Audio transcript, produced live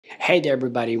Hey there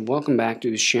everybody, welcome back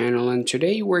to this channel, and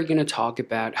today we're going to talk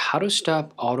about how to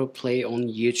stop autoplay on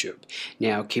YouTube.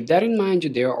 Now keep that in mind,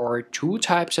 there are two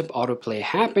types of autoplay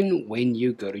happen when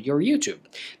you go to your YouTube.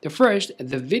 The first,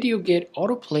 the video get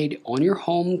autoplayed on your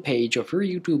home page of your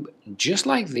YouTube just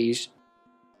like this.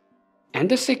 And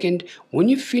the second, when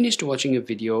you finished watching a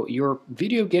video, your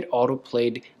video get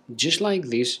autoplayed just like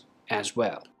this as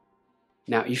well.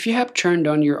 Now, if you have turned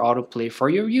on your autoplay for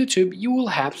your YouTube, you will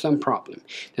have some problem.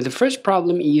 Now, the first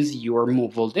problem is your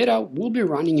mobile data will be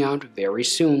running out very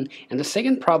soon, and the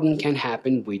second problem can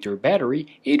happen with your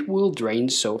battery, it will drain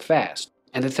so fast.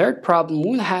 And the third problem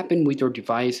will happen with your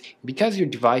device because your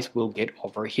device will get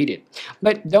overheated.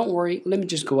 But don't worry, let me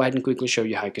just go ahead and quickly show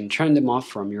you how you can turn them off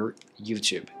from your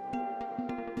YouTube.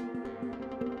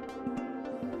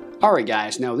 Alright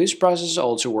guys, now this process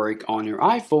also works on your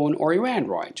iPhone or your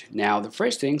Android. Now the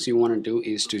first things you want to do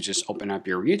is to just open up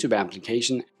your YouTube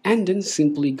application and then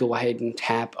simply go ahead and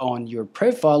tap on your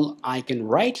profile icon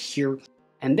right here,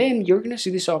 and then you're going to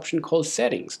see this option called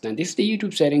settings. Now this is the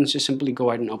YouTube settings, just simply go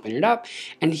ahead and open it up,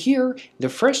 and here the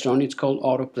first one is called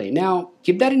autoplay. Now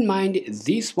keep that in mind,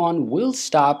 this one will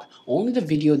stop only the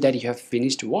video that you have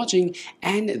finished watching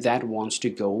and that wants to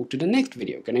go to the next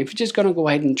video. Okay, now if you're just going to go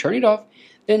ahead and turn it off,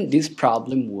 then this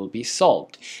problem will be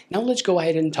solved. Now let's go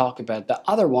ahead and talk about the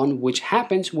other one, which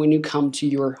happens when you come to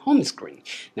your home screen.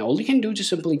 Now all you can do is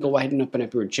just simply go ahead and open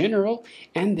up your general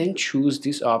and then choose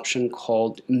this option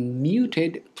called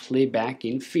muted playback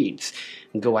in feeds.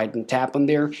 Go ahead and tap on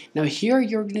there. Now here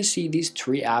you're going to see these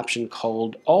three options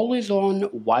called always on,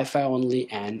 Wi-Fi only,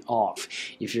 and off.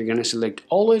 If you're going to select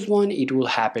always on, it will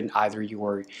happen either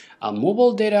your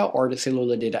mobile data or the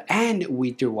cellular data and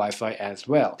with your Wi-Fi as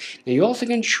well. Now you also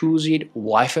can choose it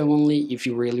Wi-Fi only if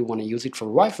you really want to use it for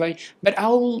Wi-Fi, but I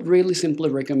will really simply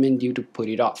recommend you to put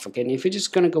it off. Okay, and if you're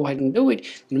just going to go ahead and do it,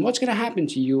 then what's going to happen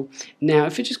to you now,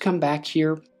 if you just come back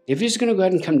here, if you're just going to go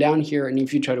ahead and come down here, and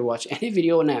if you try to watch any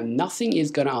video now, nothing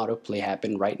is going to autoplay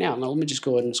happen right now. Now let me just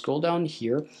go ahead and scroll down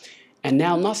here, and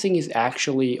now nothing is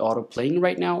actually autoplaying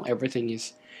right now. Everything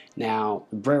is now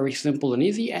very simple and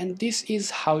easy, and this is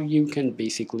how you can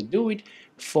basically do it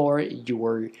for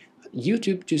your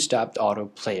YouTube to stop the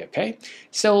autoplay. Okay,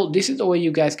 so this is the way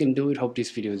you guys can do it. Hope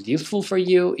this video is useful for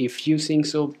you. If you think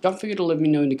so, don't forget to let me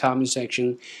know in the comment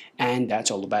section, and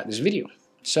that's all about this video.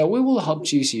 So we will hope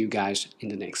to see you guys in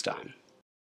the next time.